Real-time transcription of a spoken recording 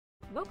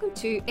Welcome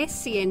to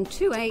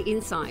SCN2A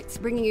Insights,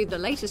 bringing you the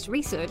latest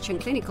research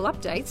and clinical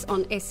updates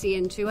on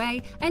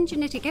SCN2A and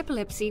genetic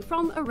epilepsy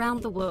from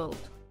around the world.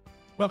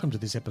 Welcome to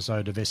this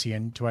episode of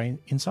SCN2A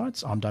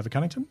Insights. I'm David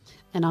Cunnington.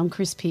 And I'm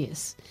Chris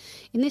Pearce.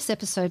 In this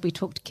episode, we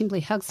talked to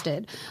Kimberly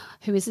Hugstead,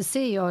 who is the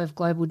CEO of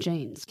Global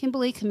Genes.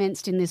 Kimberly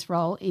commenced in this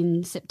role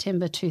in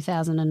September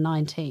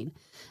 2019.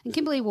 And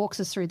Kimberly walks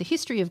us through the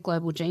history of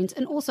Global Genes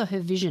and also her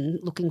vision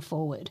looking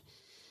forward.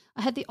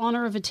 I had the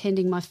honour of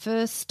attending my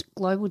first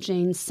Global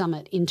Genes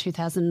Summit in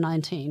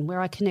 2019, where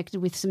I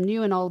connected with some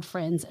new and old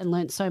friends and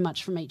learnt so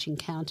much from each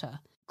encounter.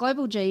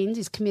 Global Genes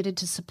is committed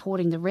to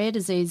supporting the rare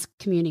disease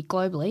community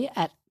globally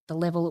at the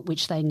level at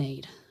which they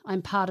need.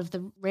 I'm part of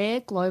the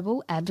Rare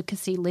Global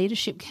Advocacy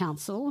Leadership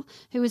Council,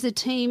 who is a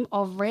team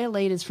of rare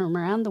leaders from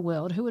around the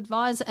world who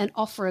advise and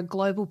offer a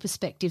global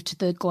perspective to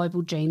the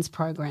Global Genes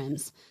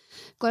programs.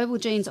 Global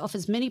Genes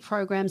offers many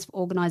programs for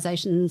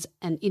organisations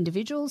and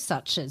individuals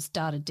such as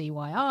Data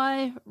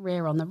DYI,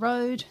 Rare on the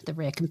Road, the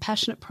Rare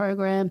Compassionate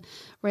Program,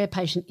 Rare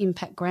Patient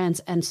Impact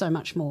Grants, and so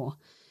much more.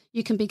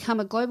 You can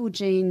become a Global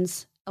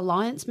Genes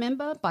Alliance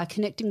member by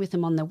connecting with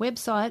them on their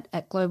website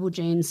at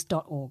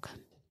globalgenes.org.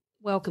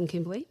 Welcome,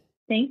 Kimberly.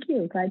 Thank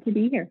you. Glad to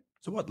be here.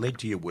 So what led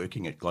to you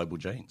working at Global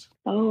Genes?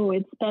 Oh,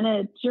 it's been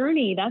a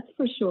journey, that's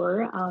for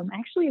sure.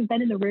 Actually, I've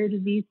been in the rare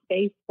disease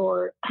space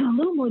for a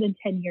little more than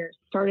 10 years.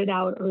 Started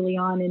out early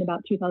on in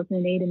about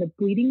 2008 in the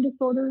bleeding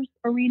disorders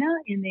arena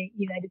in the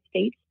United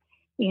States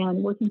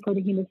and working for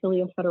the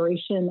Hemophilia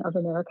Federation of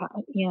America.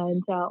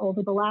 And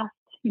over the last,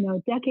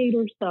 decade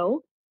or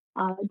so,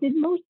 did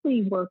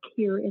mostly work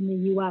here in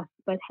the U.S.,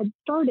 but had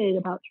started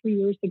about 3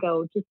 years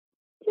ago just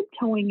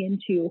tiptoeing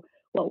into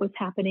what was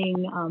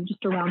happening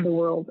just around the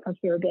world a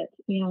fair bit.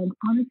 And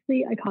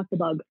honestly, I caught the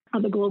bug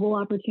of the global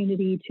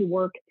opportunity to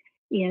work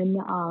in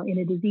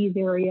a disease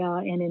area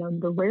and in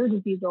the rare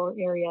disease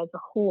area as a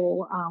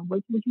whole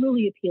was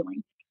really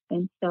appealing.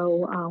 And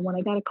so when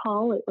I got a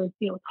call, it was,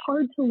 it's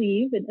hard to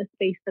leave in a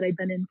space that I'd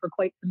been in for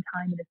quite some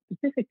time in a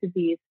specific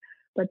disease,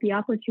 but the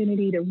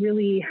opportunity to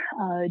really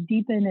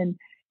deepen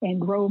and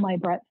grow my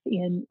breadth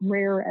in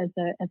rare as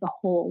a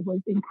whole was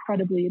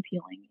incredibly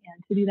appealing.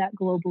 And to do that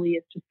globally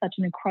is just such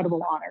an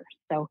incredible honor.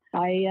 So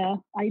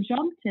I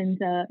jumped and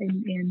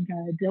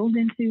dove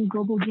into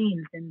Global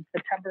Genes in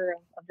September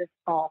of this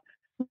fall,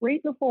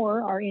 right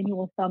before our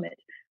annual summit,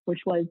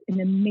 which was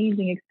an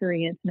amazing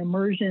experience, an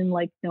immersion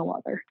like no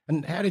other.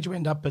 And how did you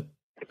end up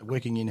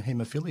working in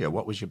haemophilia?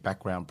 What was your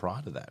background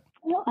prior to that?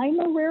 Well, I'm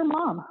a rare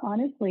mom,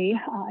 honestly.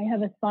 I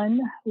have a son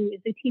who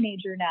is a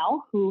teenager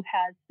now who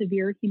has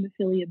severe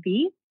hemophilia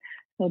B,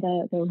 so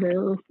the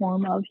rarer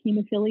form of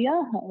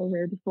hemophilia, a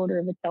rare disorder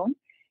of its own.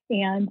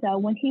 And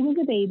when he was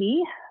a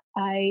baby,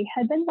 I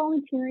had been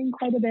volunteering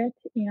quite a bit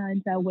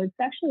and I was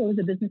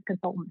a business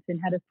consultant and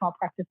had a small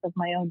practice of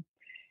my own,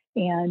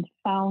 and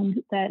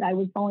found that I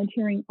was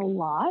volunteering a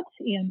lot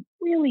and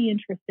really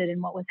interested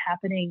in what was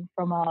happening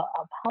from a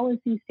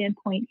policy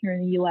standpoint here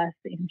in the U.S.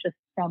 and just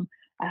from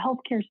a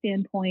healthcare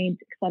standpoint,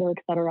 et cetera,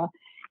 et cetera.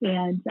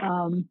 And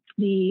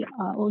the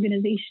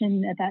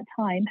organization at that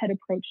time had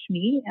approached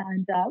me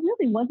and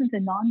really wasn't a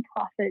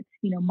nonprofit,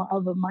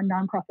 of a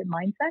nonprofit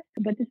mindset,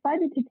 but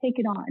decided to take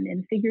it on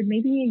and figured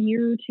maybe a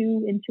year or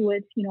two into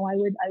it, I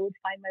would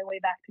find my way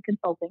back to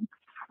consulting.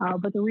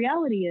 But the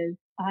reality is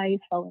I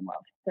fell in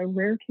love. The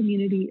rare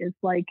community is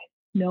like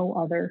no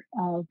other.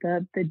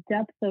 The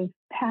depth of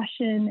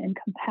passion and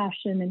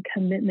compassion and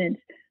commitment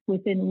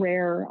within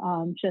rare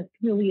just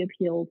really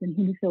appeals. And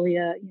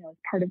hemophilia, is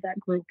part of that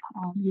group.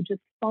 You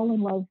just fall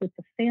in love with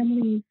the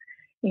families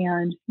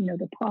and,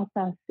 the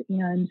process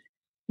and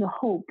the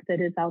hope that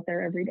is out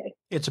there every day.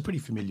 It's a pretty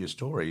familiar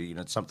story.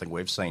 It's something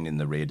we've seen in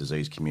the rare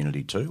disease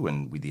community too,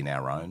 and within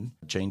our own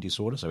gene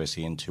disorder, so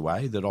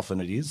SCN2A, that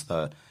often it is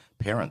the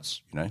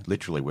parents,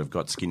 literally we've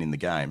got skin in the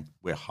game.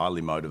 We're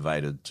highly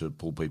motivated to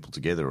pull people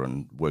together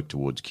and work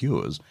towards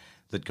cures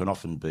that can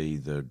often be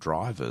the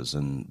drivers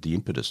and the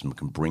impetus, and we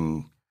can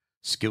bring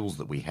skills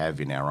that we have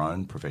in our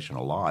own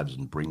professional lives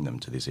and bring them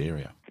to this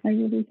area. I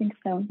really think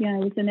so. Yeah,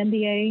 it was an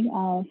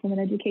MBA from an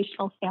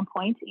educational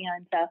standpoint.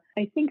 And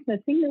I think the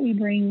thing that we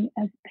bring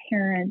as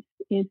parents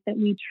is that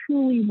we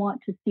truly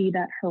want to see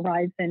that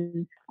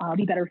horizon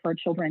be better for our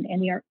children. And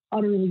we are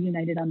utterly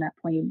united on that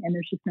plane. And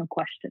there's just no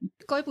question.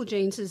 Global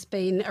Genes has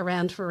been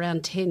around for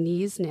around 10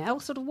 years now.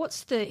 Sort of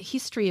what's the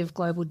history of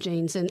Global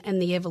Genes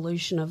and the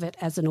evolution of it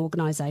as an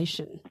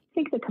organisation? I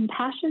think the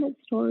compassionate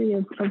story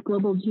of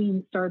Global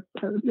Genes starts,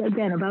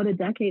 again, about a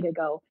decade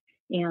ago.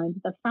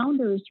 And the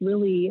founders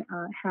really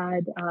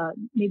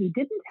maybe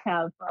didn't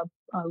have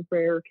a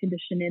rare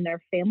condition in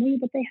their family,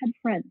 but they had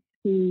friends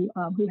who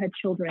had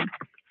children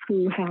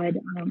who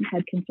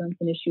had concerns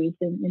and issues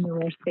in the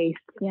rare space.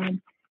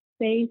 And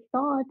they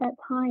saw at that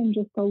time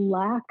just a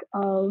lack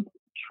of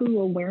true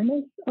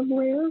awareness of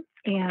rare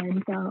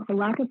and a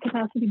lack of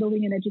capacity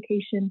building and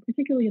education,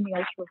 particularly in the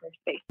ultra rare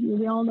space.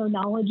 We all know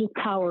knowledge is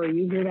power.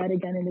 You hear that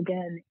again and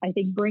again. I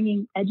think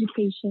bringing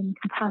education,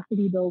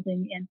 capacity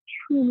building, and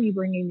truly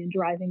bringing and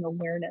driving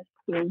awareness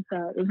is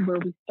where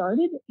we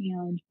started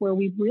and where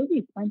we've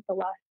really spent the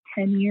last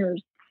 10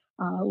 years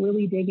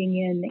really digging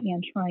in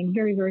and trying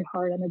very, very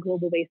hard on a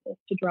global basis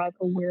to drive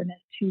awareness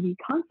to the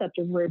concept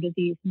of rare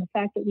disease and the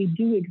fact that we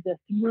do exist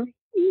and we're a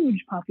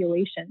huge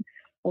population,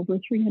 over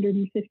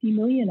 350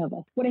 million of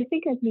us. What I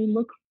think as we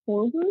look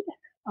forward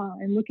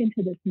and look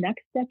into this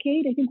next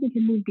decade, I think we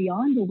can move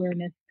beyond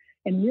awareness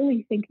and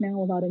really think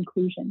now about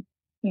inclusion.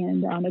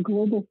 And on a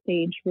global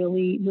stage,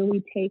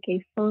 really take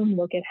a firm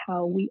look at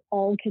how we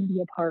all can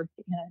be a part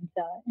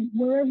and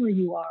wherever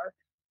you are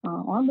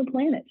on the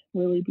planet,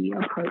 really be a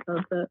part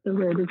of the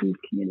rare disease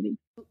community.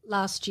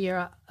 Last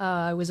year,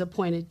 I was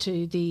appointed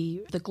to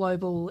the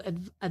Global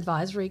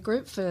Advisory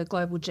Group for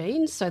Global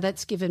Genes. So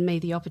that's given me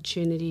the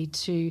opportunity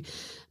to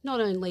not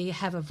only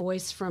have a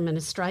voice from an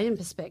Australian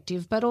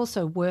perspective, but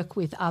also work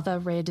with other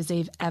rare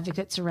disease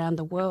advocates around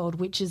the world,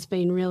 which has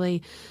been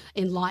really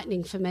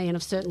enlightening for me. And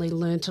I've certainly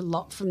learnt a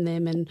lot from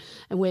them. And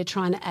we're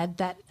trying to add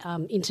that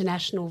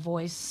international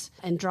voice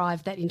and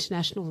drive that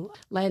international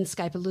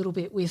landscape a little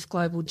bit with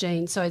Global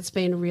Genes. So it's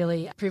been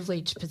really a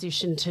privileged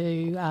position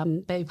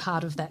to be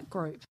part of that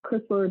group.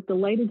 Chris, we're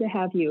delighted to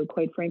have you,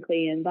 quite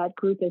frankly, and that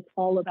group is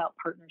all about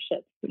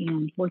partnerships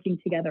and working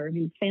together. I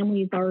mean,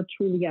 families are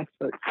truly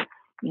experts,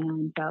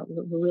 and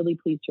we're really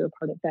pleased you're a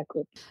part of that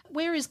group.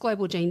 Where is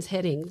Global Genes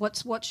heading?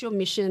 What's your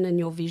mission and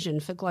your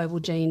vision for Global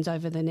Genes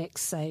over the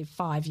next, say,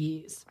 5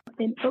 years?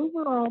 An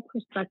overall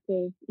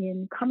perspective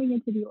in coming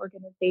into the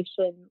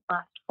organization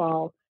last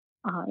fall,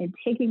 and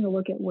taking a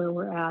look at where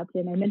we're at.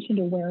 And I mentioned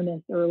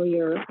awareness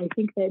earlier. I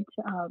think that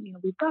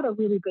we've got a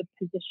really good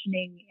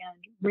positioning, and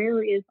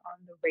rare is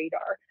on the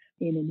radar.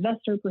 An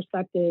investor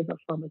perspective, a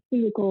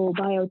pharmaceutical,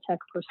 biotech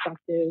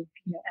perspective,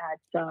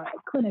 at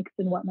clinics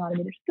and whatnot. I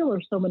mean, there still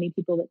are so many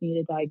people that need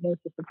a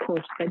diagnosis, of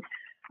course, but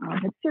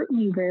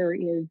certainly rare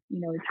is,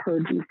 it's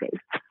heard these days.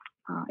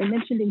 I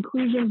mentioned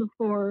inclusion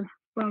before.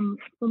 From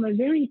a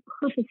very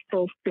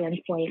purposeful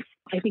standpoint,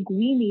 I think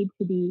we need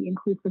to be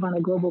inclusive on a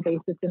global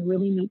basis and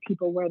really meet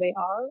people where they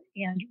are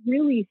and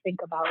really think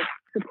about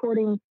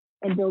supporting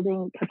and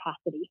building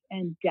capacity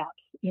and depth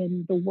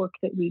in the work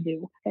that we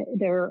do.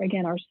 There,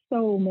 again, are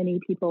so many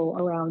people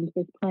around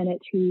this planet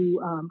who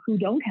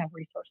don't have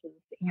resources,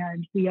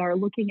 and we are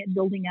looking at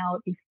building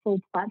out a full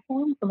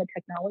platform from a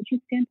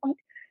technology standpoint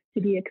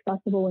to be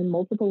accessible in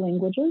multiple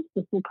languages.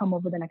 This will come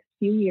over the next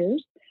few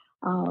years.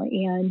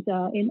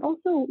 And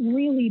also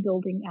really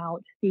building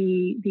out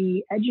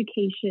the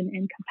education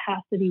and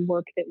capacity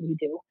work that we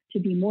do to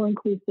be more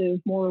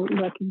inclusive, more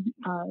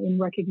in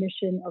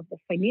recognition of the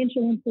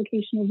financial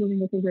implication of living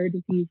with a rare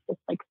disease, the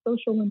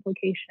social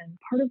implication.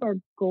 Part of our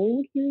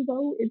goal here,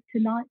 though, is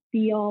to not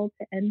be all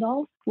to end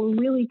all. We're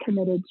really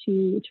committed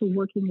to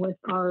working with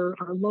our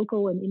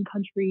local and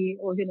in-country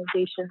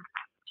organizations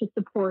to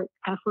support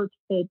efforts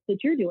that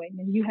you're doing.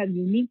 And you have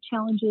unique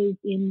challenges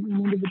in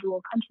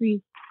individual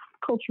countries,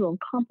 cultural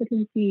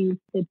competencies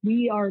that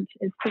we aren't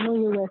as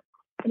familiar with.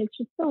 And it's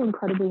just so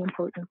incredibly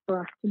important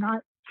for us to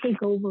not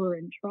take over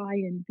and try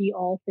and be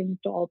all things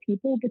to all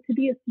people, but to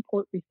be a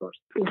support resource.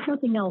 If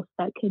nothing else,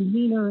 that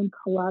convener and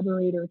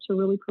collaborator to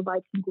really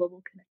provide some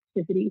global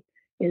connectivity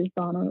is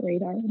on our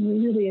radar. And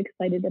we're really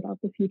excited about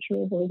the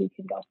future of where we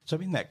can go. So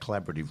in that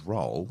collaborative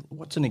role,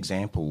 what's an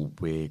example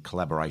where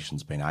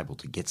collaboration's been able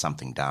to get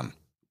something done,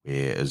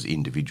 where as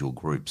individual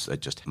groups it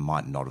just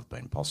might not have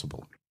been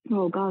possible?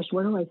 Oh gosh,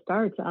 where do I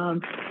start?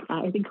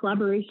 I think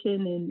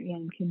collaboration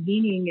and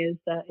convening is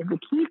a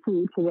key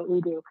to what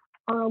we do.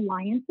 Our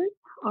alliances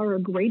are a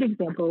great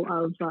example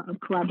of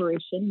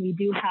collaboration. We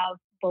do have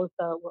both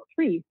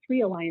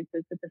three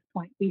alliances at this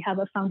point. We have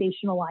a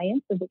foundation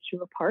alliance of which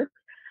you're a part.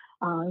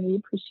 We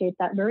appreciate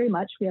that very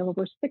much. We have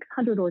over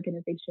 600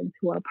 organizations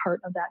who are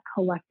part of that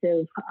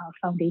collective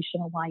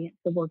foundation alliance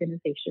of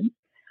organizations.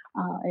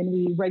 And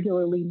we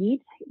regularly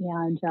meet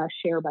and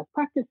share best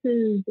practices.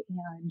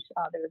 And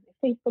there's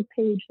a Facebook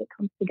page that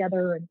comes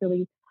together and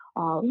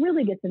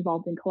really gets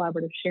involved in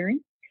collaborative sharing.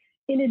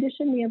 In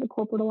addition, we have a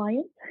corporate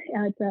alliance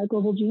at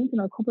Global Genes, and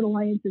our corporate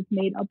alliance is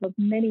made up of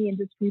many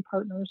industry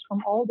partners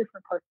from all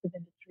different parts of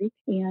industry.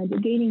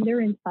 And gaining their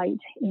insight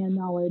and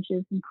knowledge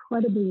is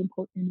incredibly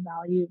important and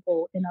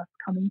valuable in us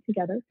coming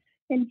together.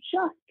 And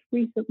just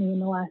recently, in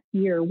the last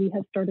year, we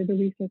have started a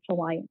research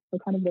alliance, so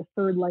kind of the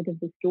third leg of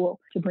the stool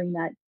to bring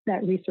that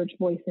research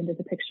voice into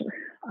the picture.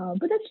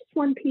 But that's just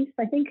one piece.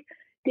 I think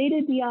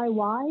Data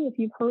DIY, if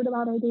you've heard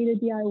about our Data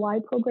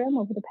DIY program,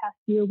 over the past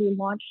year, we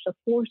launched a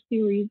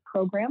 4-series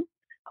program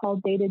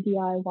called Data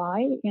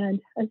DIY. And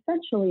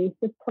essentially,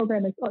 this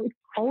program is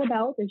all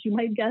about, as you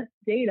might guess,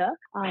 data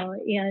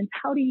and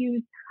how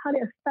to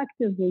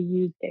effectively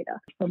use data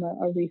from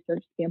a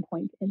research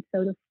standpoint. And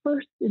so the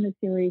first in the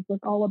series was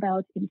all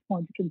about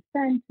informed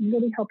consent and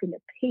really helping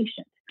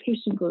patient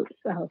groups,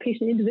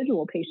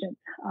 individual patients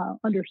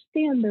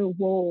understand their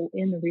role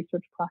in the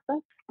research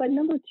process. But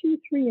number 2,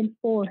 3, and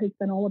 4 has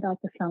been all about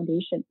the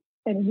foundation.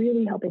 and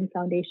really helping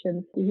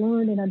foundations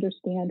learn and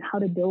understand how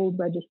to build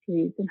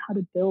registries and how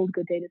to build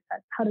good data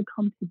sets, how to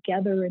come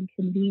together and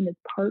convene as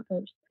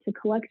partners to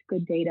collect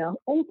good data,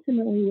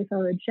 ultimately with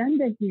our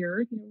agenda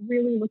here,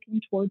 really looking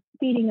towards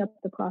speeding up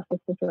the process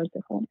of drug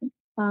development.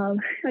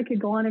 I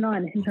could go on and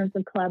on in terms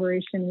of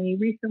collaboration. We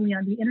recently,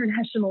 on the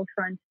international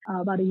front,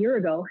 about a year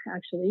ago,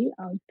 actually,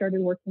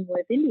 started working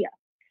with India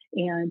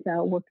and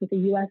worked with a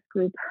U.S.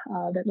 group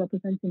that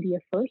represents India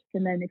first,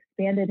 and then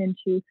expanded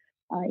into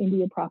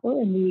India proper.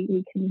 And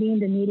we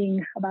convened a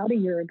meeting about a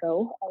year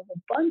ago of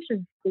a bunch of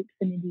groups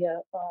in India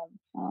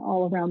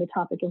all around the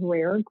topic of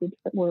rare, groups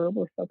that were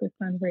focused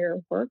on rare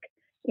work.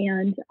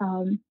 And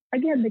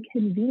again, the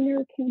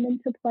convener came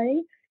into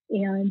play,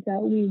 and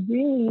we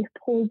really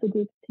pulled the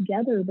groups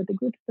together, but the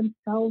groups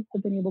themselves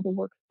have been able to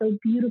work so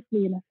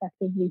beautifully and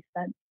effectively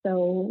since.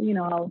 So,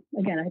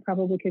 I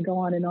probably could go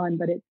on and on,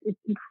 but it's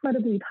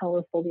incredibly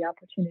powerful, the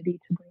opportunity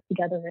to bring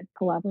together and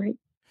collaborate.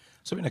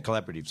 So in a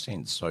collaborative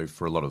sense, so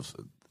for a lot of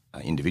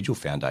individual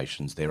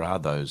foundations, there are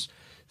those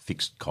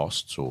fixed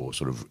costs or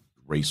sort of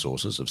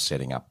resources of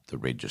setting up the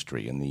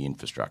registry and the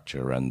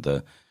infrastructure and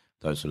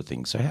those sort of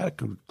things. So how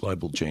could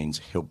Global Genes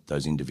help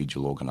those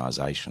individual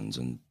organisations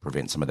and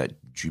prevent some of that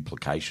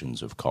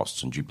duplications of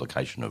costs and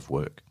duplication of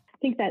work? I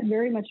think that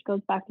very much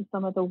goes back to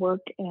some of the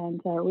work and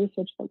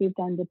research that we've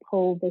done to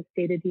pull this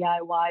data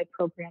DIY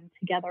program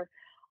together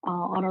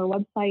on our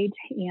website.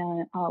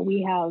 And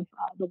we have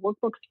the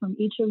workbooks from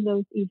each of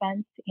those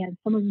events, and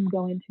some of them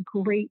go into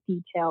great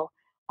detail,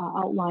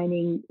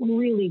 outlining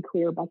really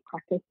clear best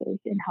practices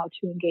in how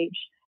to engage.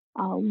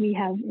 We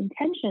have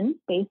intentions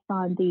based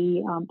on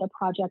the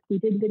project. We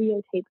did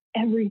videotape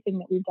everything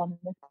that we've done in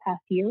this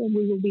past year, and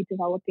we will be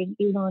developing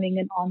e-learning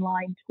and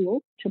online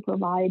tools to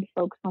provide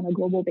folks on a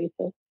global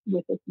basis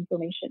with this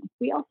information.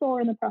 We also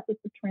are in the process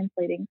of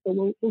translating,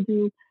 so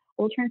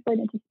we'll translate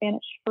into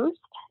Spanish first,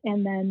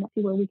 and then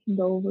see where we can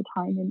go over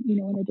time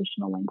in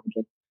additional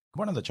languages.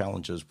 One of the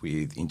challenges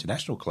with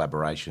international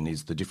collaboration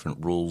is the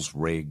different rules,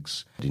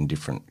 regs in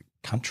different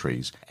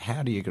countries.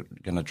 How are you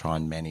going to try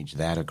and manage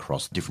that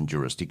across different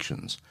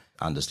jurisdictions,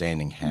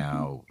 understanding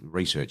how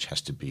research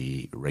has to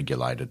be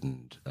regulated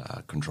and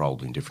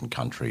controlled in different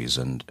countries,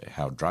 and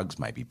how drugs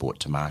may be brought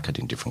to market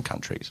in different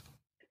countries?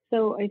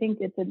 So I think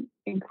it's an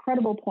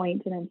incredible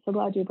point, and I'm so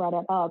glad you brought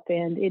it up.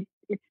 And it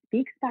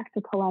speaks back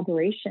to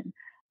collaboration.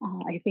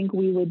 I think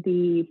we would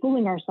be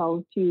fooling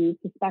ourselves to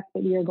suspect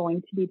that we are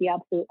going to be the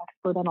absolute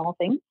expert on all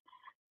things.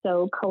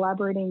 So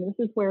this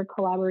is where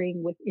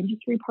collaborating with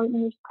industry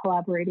partners,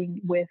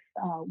 collaborating with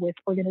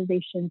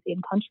organizations in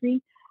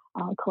country,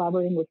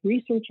 collaborating with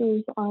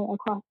researchers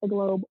across the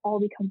globe, all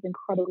becomes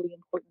incredibly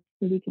important.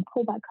 So we can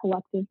pull that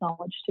collective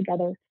knowledge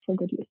together for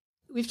good use.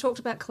 We've talked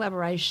about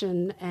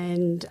collaboration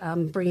and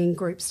bringing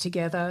groups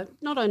together,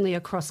 not only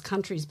across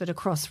countries, but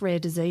across rare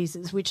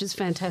diseases, which is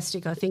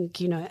fantastic. I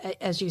think,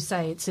 as you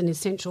say, it's an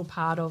essential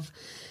part of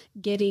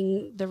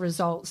getting the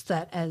results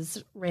that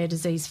as rare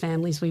disease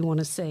families we want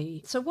to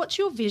see. So what's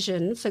your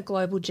vision for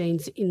Global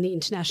Genes in the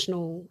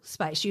international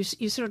space? You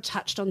sort of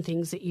touched on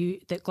things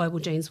that Global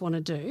Genes want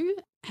to do.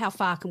 How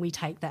far can we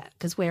take that?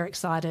 Because we're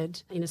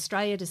excited in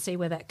Australia to see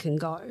where that can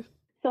go.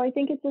 So I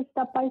think it's a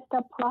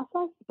step-by-step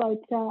process,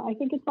 but I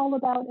think it's all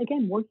about,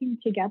 again, working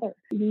together.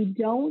 We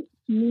don't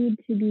need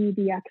to be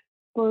the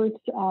expert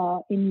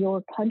in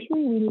your country.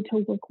 We need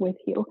to work with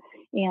you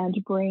and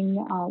bring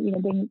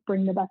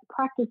the best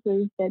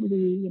practices that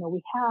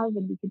we have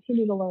and we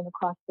continue to learn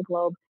across the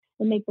globe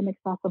and make them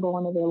accessible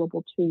and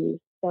available to you.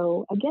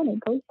 So again,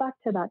 it goes back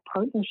to that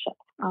partnership.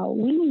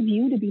 We need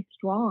you to be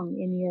strong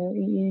in your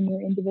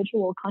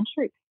individual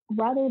country,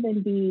 rather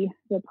than be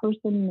the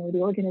person or the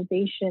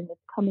organization that's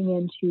coming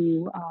in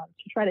to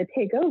try to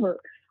take over.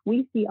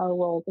 We see our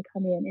role to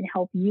come in and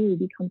help you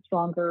become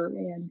stronger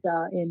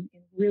and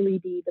really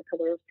be the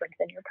pillar of strength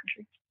in your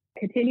country.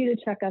 Continue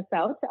to check us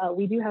out.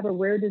 We do have a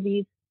rare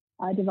disease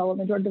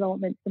drug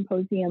development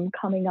symposium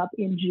coming up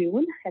in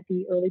June, at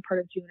the early part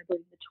of June, I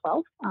believe the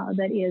 12th.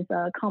 That is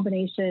a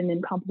combination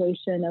and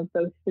compilation of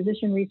both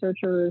physician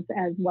researchers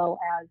as well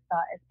as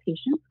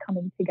patients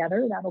coming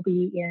together. That'll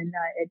be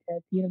at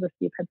the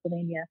University of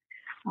Pennsylvania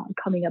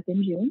coming up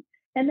in June.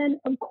 And then,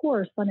 of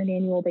course, on an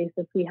annual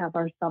basis, we have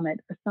our summit.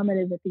 Our summit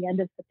is at the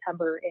end of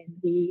September, and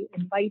we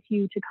invite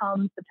you to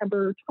come.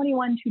 September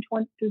 21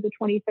 through the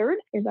 23rd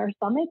is our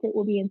summit. It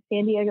will be in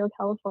San Diego,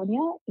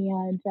 California,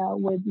 and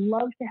would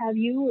love to have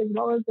you, as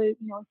well as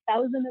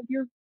 1,000 of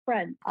your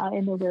friends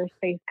in the rare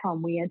space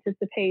come. We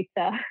anticipate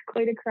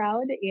quite a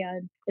crowd,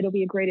 and it'll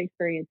be a great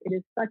experience. It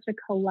is such a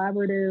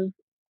collaborative,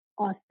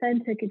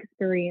 authentic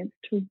experience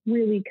to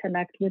really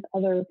connect with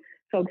other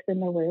folks in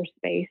the rare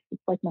space.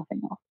 It's like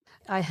nothing else.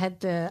 I had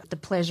the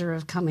pleasure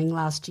of coming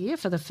last year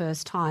for the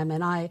first time,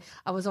 and I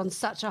was on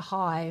such a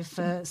high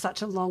for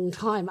such a long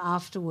time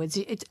afterwards.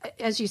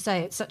 As you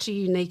say, it's such a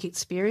unique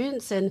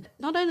experience, and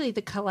not only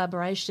the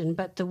collaboration,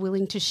 but the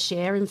willing to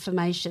share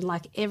information.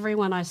 Like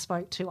everyone I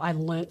spoke to, I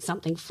learnt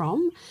something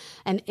from,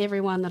 and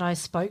everyone that I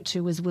spoke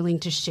to was willing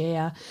to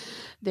share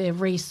their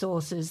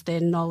resources, their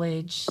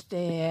knowledge,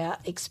 their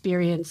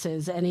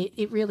experiences, and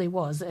it really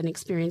was an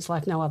experience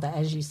like no other,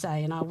 as you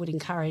say, and I would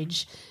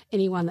encourage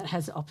anyone that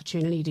has the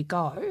opportunity to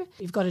go.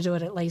 You've got to do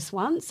it at least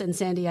once, and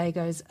San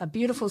Diego's a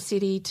beautiful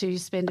city to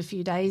spend a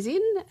few days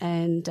in,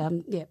 and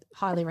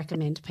highly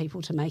recommend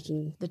people to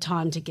making the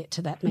time to get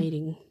to that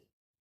meeting.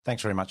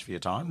 Thanks very much for your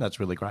time. That's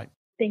really great.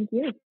 Thank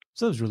you.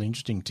 So it was really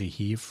interesting to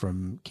hear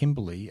from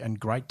Kimberly, and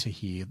great to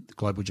hear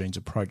Global Genes'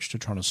 approach to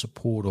trying to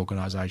support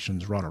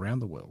organisations right around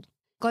the world.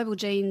 Global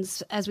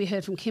Genes, as we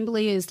heard from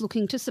Kimberly, is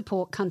looking to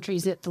support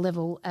countries at the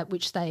level at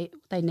which they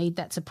need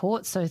that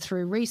support. So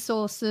through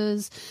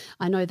resources,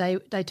 I know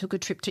they took a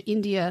trip to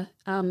India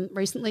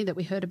recently that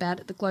we heard about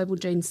at the Global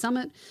Genes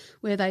Summit,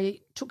 where they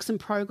took some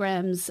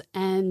programs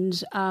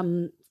and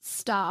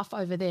staff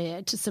over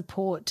there to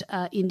support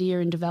India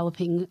in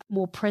developing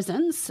more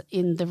presence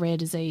in the rare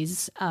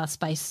disease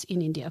space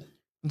in India.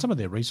 And some of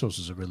their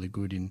resources are really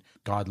good in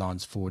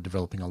guidelines for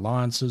developing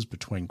alliances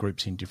between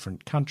groups in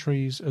different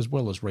countries, as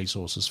well as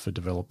resources for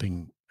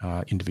developing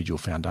individual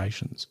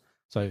foundations.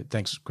 So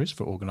thanks, Chris,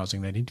 for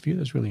organising that interview.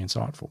 That's really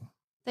insightful.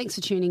 Thanks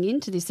for tuning in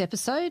to this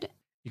episode.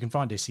 You can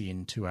find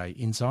SEN2A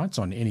Insights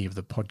on any of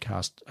the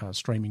podcast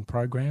streaming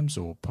programs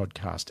or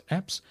podcast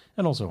apps,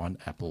 and also on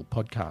Apple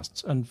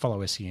Podcasts. And follow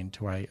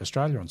SEN2A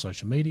Australia on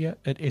social media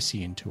at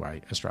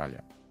SEN2A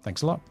Australia.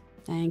 Thanks a lot.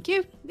 Thank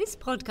you. This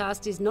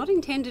podcast is not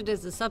intended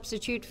as a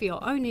substitute for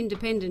your own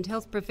independent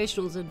health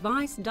professional's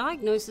advice,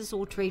 diagnosis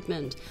or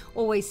treatment.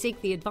 Always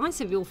seek the advice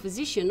of your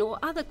physician or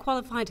other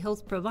qualified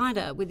health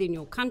provider within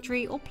your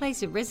country or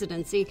place of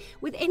residency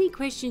with any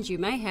questions you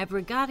may have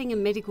regarding a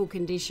medical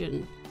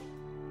condition.